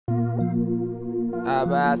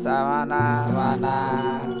Aba savana,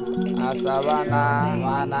 mana, savana,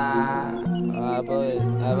 mana. Boy,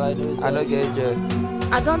 I don't get you.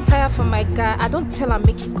 I don't tire for my guy, I don't tell him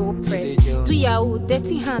make it go press. Do Yahoo,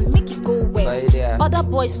 dirty hand, make it go west. Other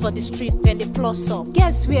boys for the street, then they plus up.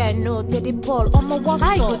 Guess where I know, they ball on my what's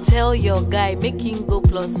I go tell your guy, make him go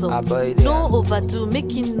plus up. No overdo,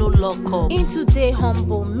 make him no lock up. Into day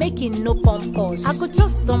humble, making no pompous. I go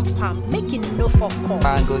just dump him, making no fuck up.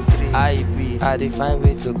 Mango 3, I dey find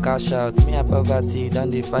way to cash out. Me and poverty,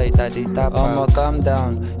 don't they fight, I dey tap out. Calm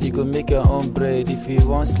down, you go make your own bread. If you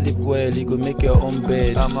want sleep well, you go make your own bed.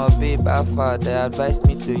 I'm a babe, they advised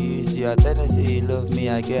me to use you. I tell them say you love me,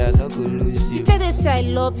 I get I no go lose you. You tell them say I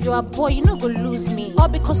love you, a boy, you no go lose me. All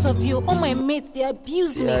because of you, all my mates, they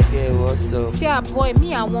abuse me. I get what's up. Say a boy,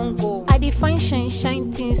 me I won't go. I define shine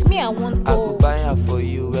things, me I won't go. I go buy her for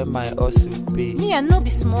you when my hustle pay. Me I no be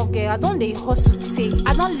small girl, I don't dey hustle take.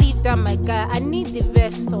 I don't leave that my guy, I need the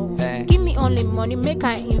investor. Give me only money, make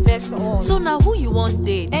I invest all. So now who you want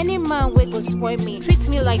date? Any man wey go spoil me, treat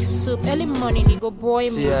me like soup. Early morning he go boil me.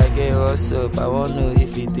 See I get what's up, I wanna know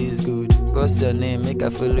if it is good. What's your name? Make I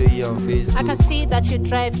follow you on Facebook. I can see that you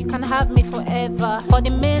drive, you can have me forever. For the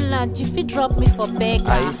mainland, you fit drop me for beggar.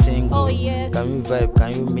 Are you single? Oh yes. Can you vibe?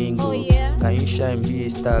 Can you mingle? Oh yeah. Can you shine, be a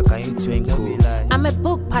star? Can you twinkle? I'm a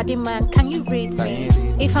book paddy man, can you read me?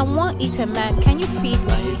 If I want eat a man, can you feed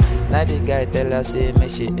me? Now the guy tell her say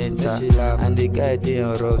make she enter, and the guy dey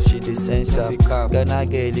on rough, she dey censor. Ghana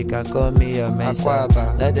girl, you can call me your mensa.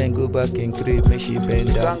 Now then go back in crib, make she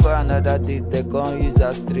bend down. Can't go another date, they can't use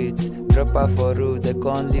her street. Drop her for road, they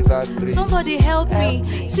can't leave her crease. Somebody help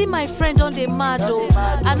me. See my friend on the mad oh.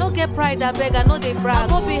 I no get pride, I beg, I know they brag.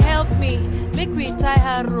 Bobby help me, make we tie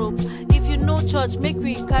her rope. If you know church, make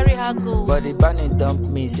we carry her go. But the bunny dump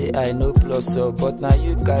me, say I no plus up. But now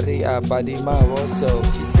you carry her body, man, what's up?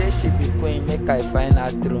 She say she be queen, make I find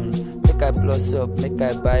her throne. Make I plus up, make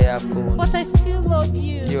I buy her phone. But I still love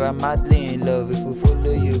you. You are madly in love. If we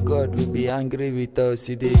follow you, God will be angry with us.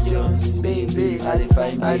 You dey Jones. Baby, I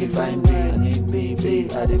define me. I define me. I need baby.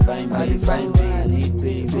 I define me. I define me. I need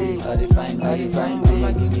baby. I define me. I define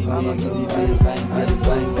me. Mama give me baby. I define me. I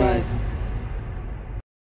define me.